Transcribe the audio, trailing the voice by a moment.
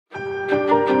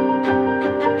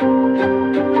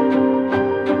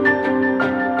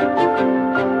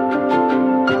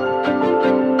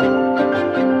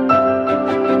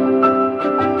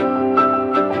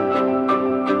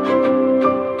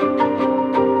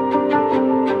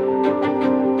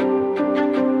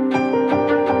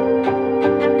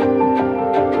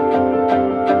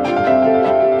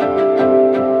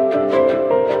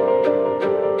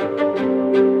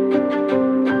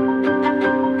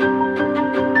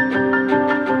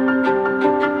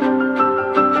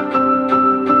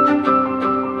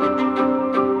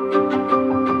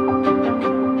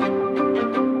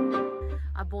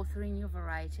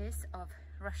varieties of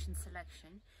Russian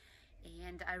selection,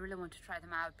 and I really want to try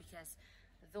them out because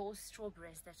those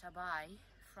strawberries that I buy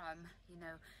from, you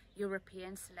know,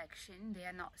 European selection, they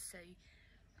are not so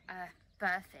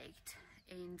perfect,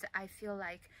 and I feel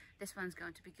like this one's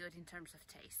going to be good in terms of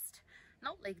taste,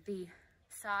 not like the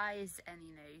size and,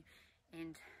 you know,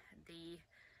 and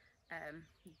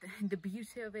the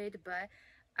beauty of it, but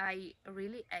I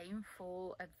really aim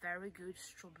for a very good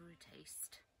strawberry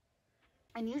taste.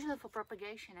 And usually for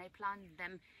propagation I plant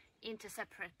them into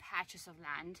separate patches of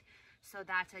land so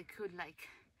that I could like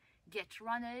get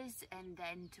runners and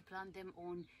then to plant them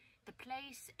on the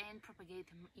place and propagate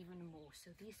them even more.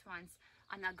 So these ones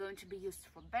are not going to be used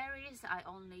for berries. I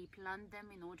only plant them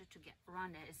in order to get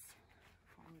runners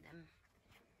from them.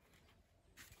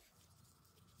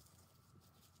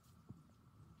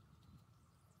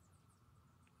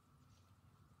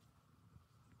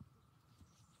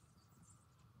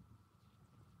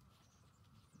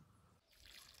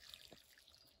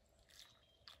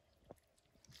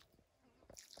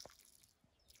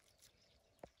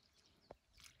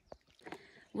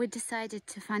 We decided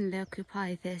to finally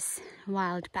occupy this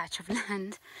wild patch of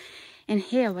land, and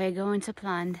here we're going to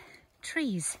plant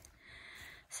trees.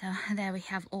 So there we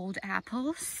have old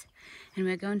apples, and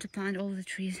we're going to plant all the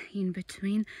trees in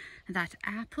between that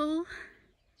apple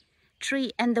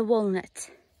tree and the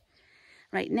walnut.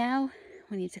 Right now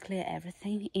we need to clear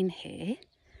everything in here.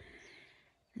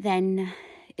 Then,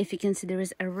 if you can see, there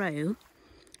is a row,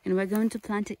 and we're going to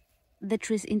plant the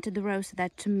trees into the row so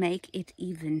that to make it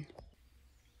even.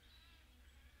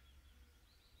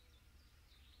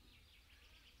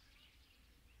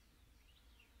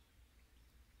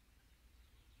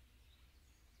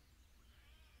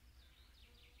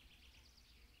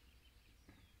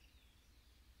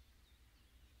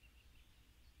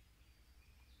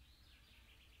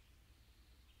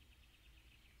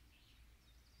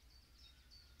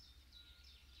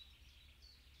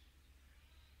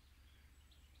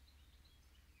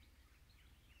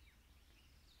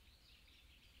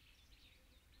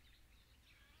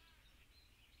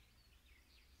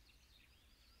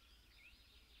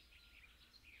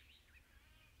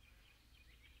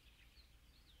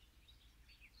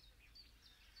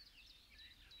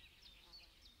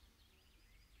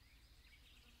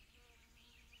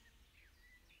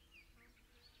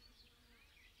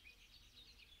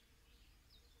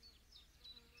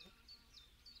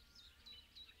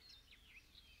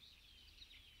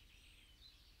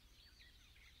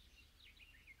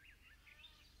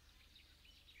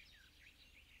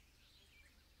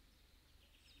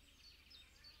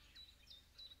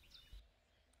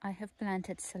 I have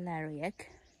planted celeriac,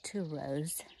 2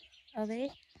 rows of it,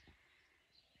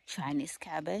 Chinese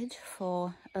cabbage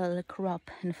for early crop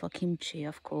and for kimchi,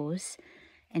 of course,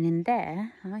 and in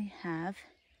there I have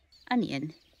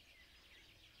onion.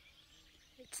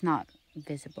 It's not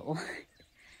visible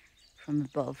from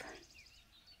above.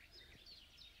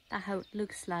 That's how it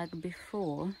looks like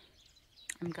before.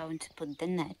 I'm going to put the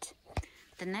net.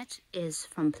 The net is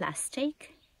from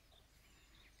plastic.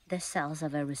 The cells are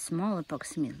very small,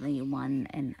 approximately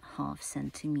 1.5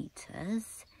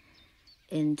 centimeters,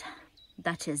 and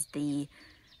that is the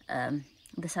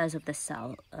size of the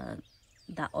cell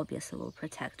that obviously will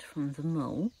protect from the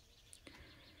mold.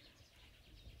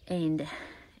 And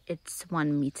it's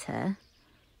 1 meter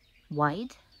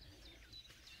wide,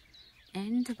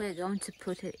 and we're going to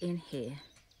put it in here,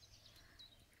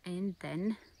 and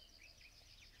then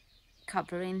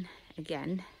covering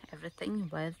again everything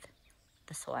with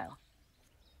the soil.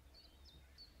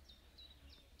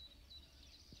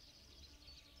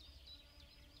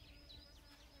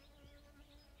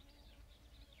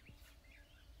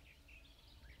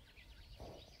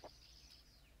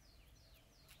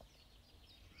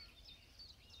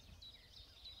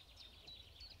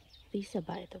 These are,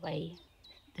 by the way,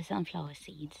 the sunflower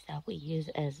seeds that we use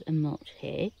as a mulch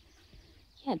here.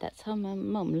 Yeah, that's how my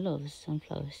mum loves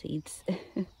sunflower seeds.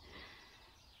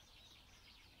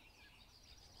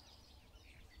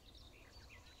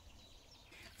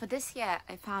 For this year,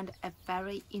 I found a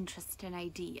very interesting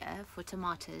idea for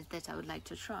tomatoes that I would like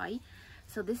to try.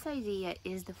 So this idea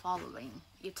is the following.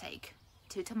 You take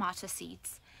 2 tomato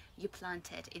seeds, you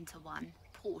plant it into one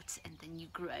pot, and then you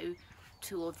grow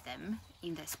 2 of them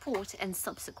in this pot, and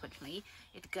subsequently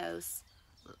it goes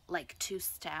like 2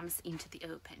 stems into the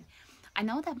open. I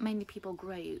know that many people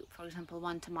grow, for example,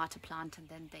 1 tomato plant and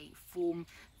then they form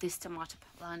this tomato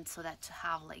plant so that to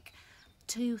have like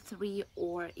 2, 3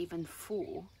 or even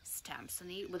 4 stems on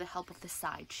it with the help of the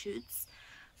side shoots.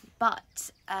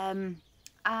 But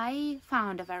I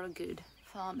found a very good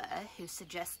farmer who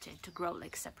suggested to grow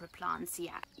like separate plants.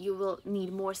 Yeah, you will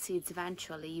need more seeds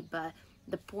eventually, but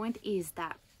the point is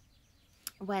that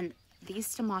when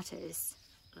these tomatoes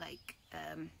like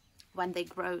when they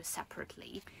grow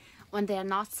separately, when they are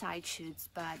not side shoots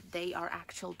but they are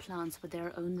actual plants with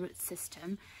their own root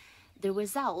system, the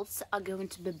results are going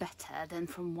to be better than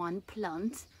from one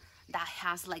plant that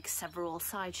has like several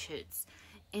side shoots.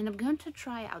 And I'm going to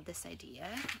try out this idea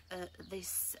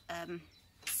this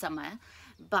summer,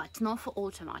 but not for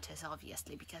all tomatoes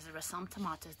obviously, because there are some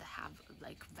tomatoes that have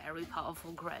like very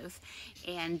powerful growth,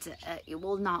 and it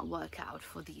will not work out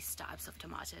for these types of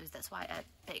tomatoes. That's why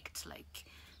I picked like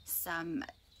some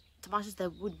tomatoes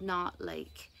that would not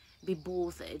like be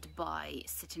bothered by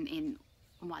sitting in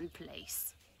one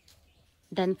place.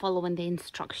 Then, following the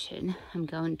instruction, I'm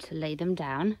going to lay them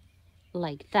down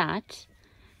like that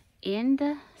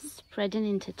and spreading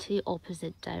into 2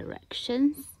 opposite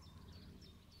directions,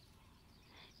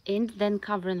 and then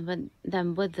covering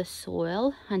them with the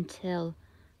soil until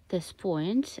this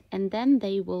point, and then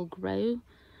they will grow.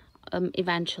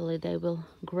 Eventually they will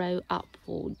grow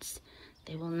upwards.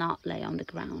 They will not lay on the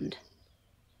ground.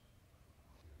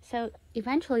 So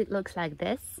eventually it looks like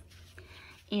this,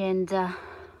 and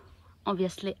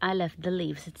obviously I left the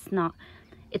leaves.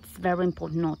 It's very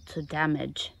important not to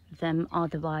damage them,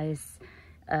 otherwise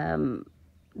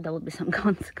there will be some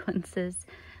consequences.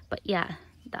 But yeah,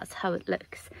 that's how it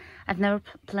looks. I've never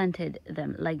planted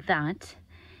them like that,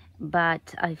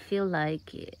 but I feel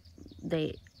like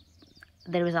the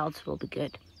results will be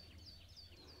good.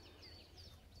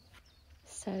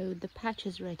 So the patch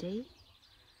is ready.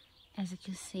 As you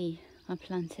can see, I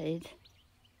planted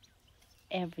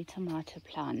every tomato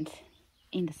plant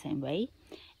in the same way,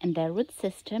 and their root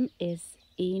system is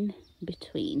in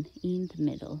between, in the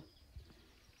middle.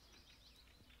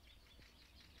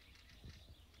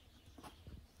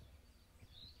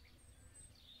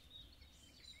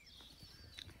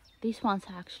 These ones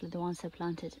are actually the ones I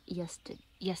planted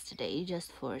yesterday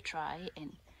just for a try,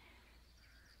 and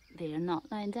they are not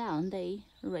lying down, they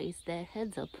raise their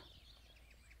heads up.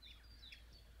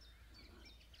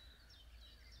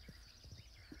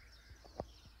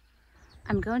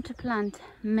 I'm going to plant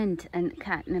mint and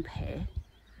catnip here.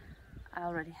 I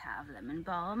already have lemon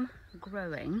balm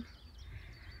growing.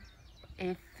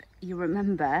 If you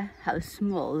remember how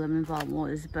small lemon balm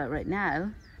was, but right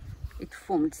now it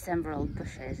formed several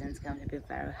bushes and it's going to be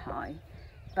very high.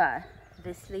 But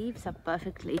these leaves are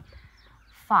perfectly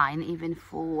fine even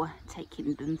for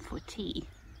taking them for tea.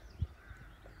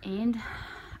 And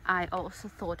I also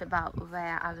thought about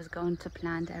where I was going to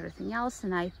plant everything else,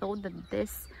 and I thought that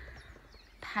this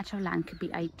patch of land could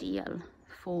be ideal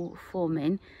for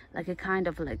forming like a kind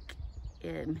of like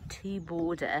tea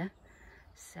border,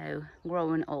 so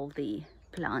growing all the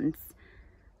plants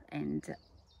and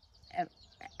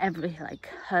every like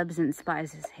herbs and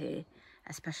spices here,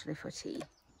 especially for tea.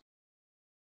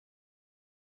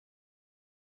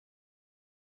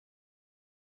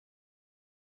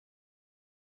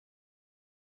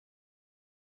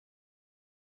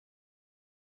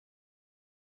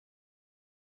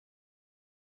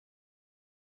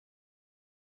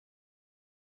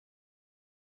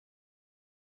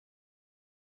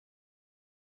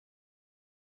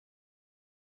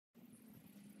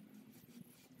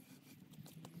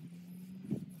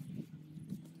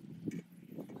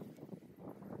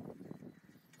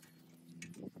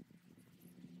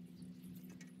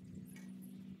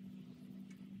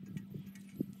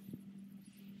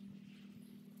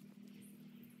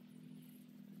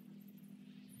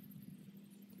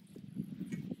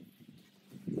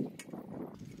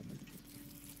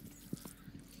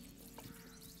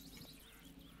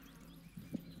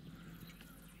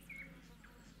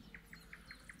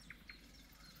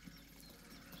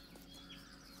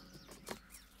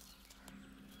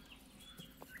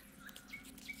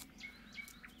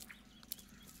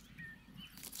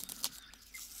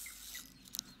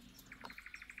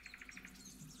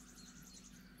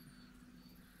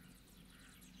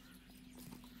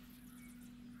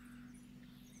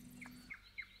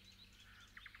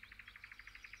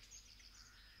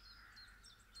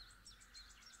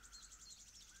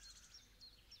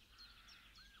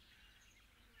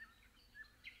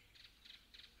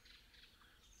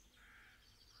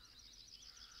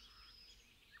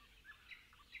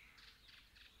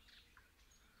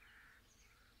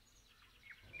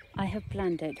 I have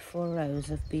planted 4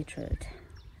 rows of beetroot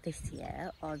this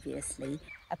year, obviously,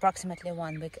 approximately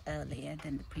 1 week earlier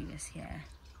than the previous year.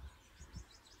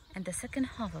 And the second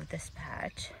half of this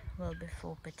patch will be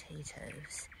for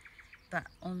potatoes, but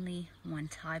only one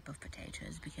type of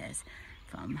potatoes, because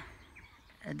from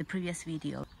the previous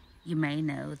video you may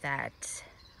know that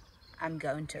I'm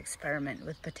going to experiment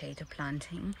with potato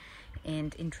planting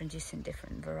and introducing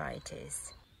different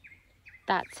varieties.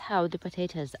 That's how the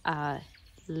potatoes are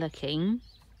looking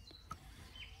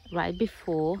right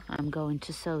before I'm going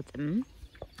to sow them.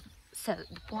 So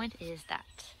the point is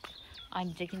that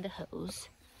I'm digging the holes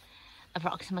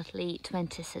approximately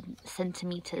 20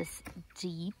 centimeters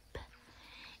deep,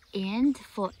 and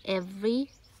for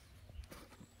every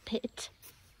pit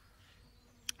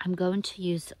I'm going to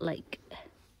use like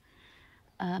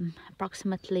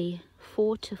approximately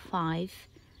 4 to 5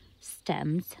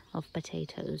 stems of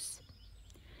potatoes,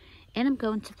 and I'm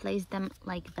going to place them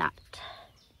like that,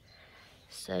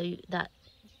 so that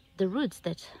the roots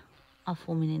that are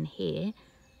forming in here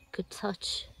could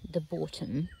touch the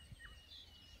bottom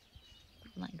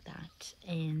like that,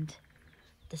 and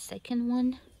the second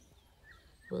one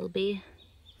will be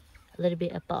a little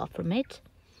bit above from it,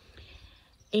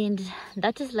 and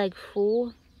that is like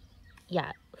 4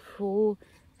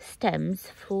 stems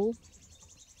for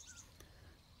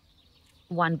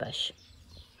one bush.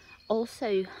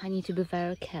 Also, I need to be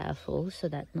very careful so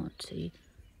that not to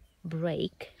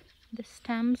break the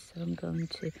stems, so I'm going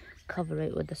to cover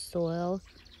it with the soil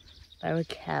very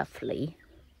carefully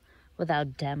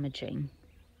without damaging.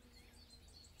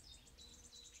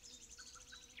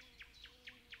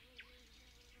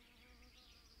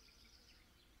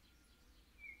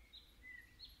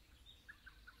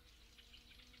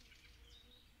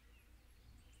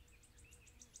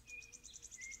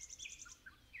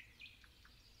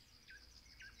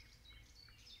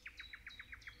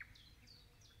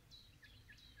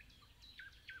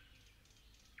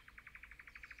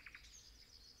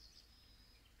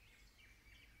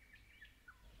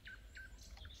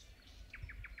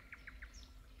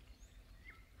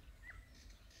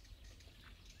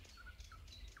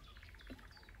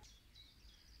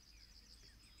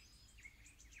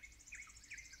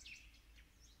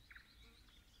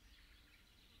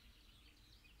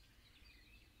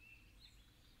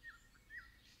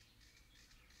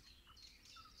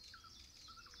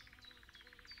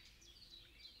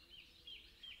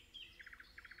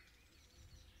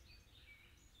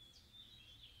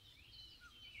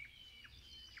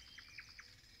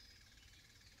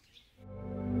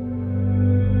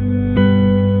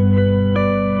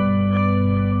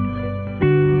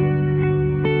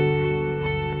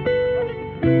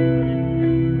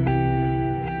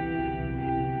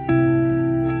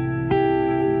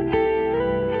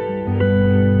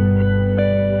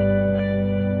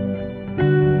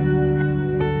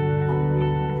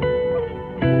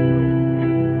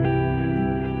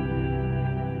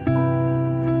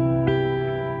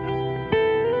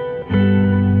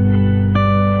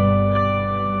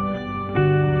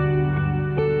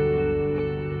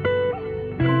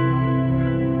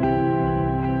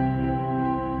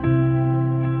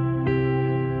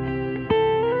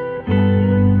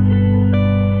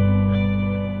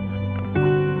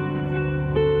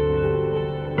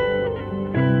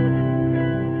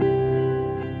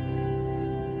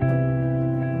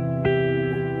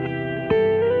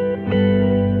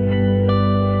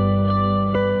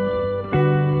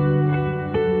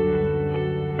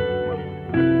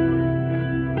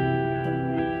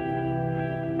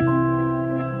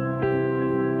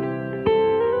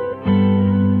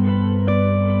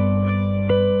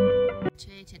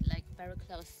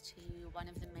 Close to one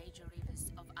of the major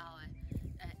rivers of our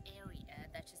area,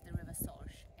 that is the river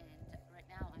Sozh, and right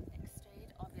now I'm next to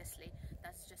it. Obviously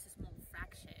that's just a small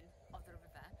fraction of the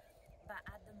river, but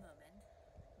at the moment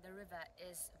the river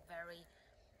is very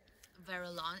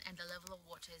long and the level of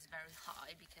water is very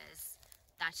high, because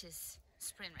that is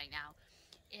spring right now.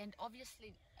 And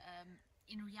obviously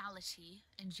in reality,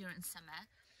 and during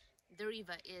summer the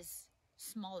river is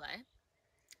smaller,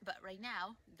 but right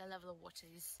now the level of water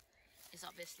is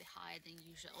obviously higher than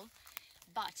usual.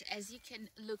 But as you can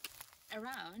look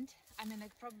around, I mean,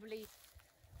 like probably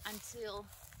until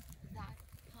that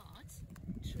part,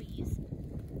 trees,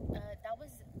 that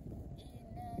was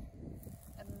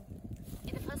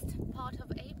in the first part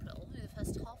of April, in the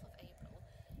first half of April,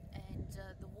 and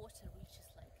the water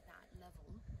reaches like that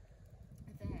level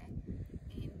there,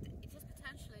 and it is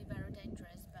potentially very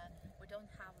dangerous, but we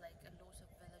don't have like a lot of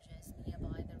villages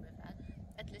nearby the river,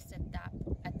 at least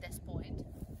at this point.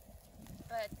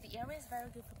 But the area is very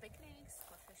good for picnics,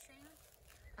 for fishing.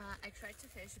 I tried to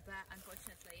fish, but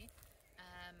unfortunately,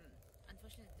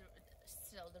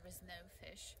 still there is no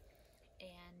fish,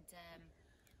 and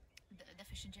the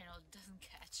fish in general doesn't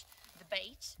catch the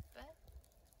bait, but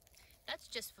that's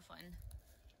just for fun.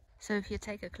 So if you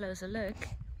take a closer look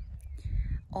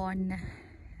on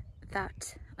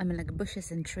that, I mean like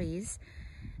bushes and trees,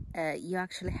 you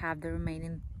actually have the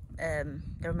remaining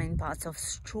parts of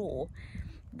straw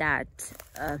that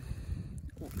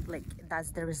like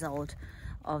that's the result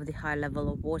of the high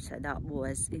level of water that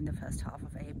was in the first half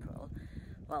of April.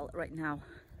 Well, right now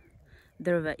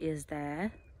the river is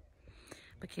there,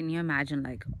 but can you imagine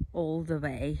like all the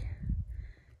way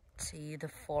to the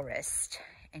forest,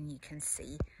 and you can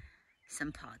see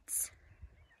some parts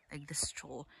like the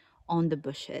straw on the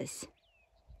bushes.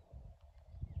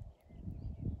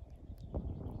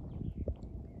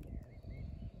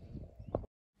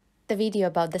 The video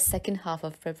about the second half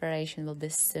of preparation will be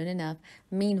soon enough.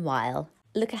 Meanwhile,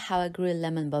 look at how I grew a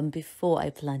lemon balm before I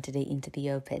planted it into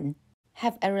the open.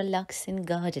 Have a relaxing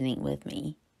gardening with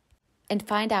me and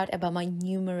find out about my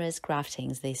numerous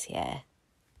graftings this year.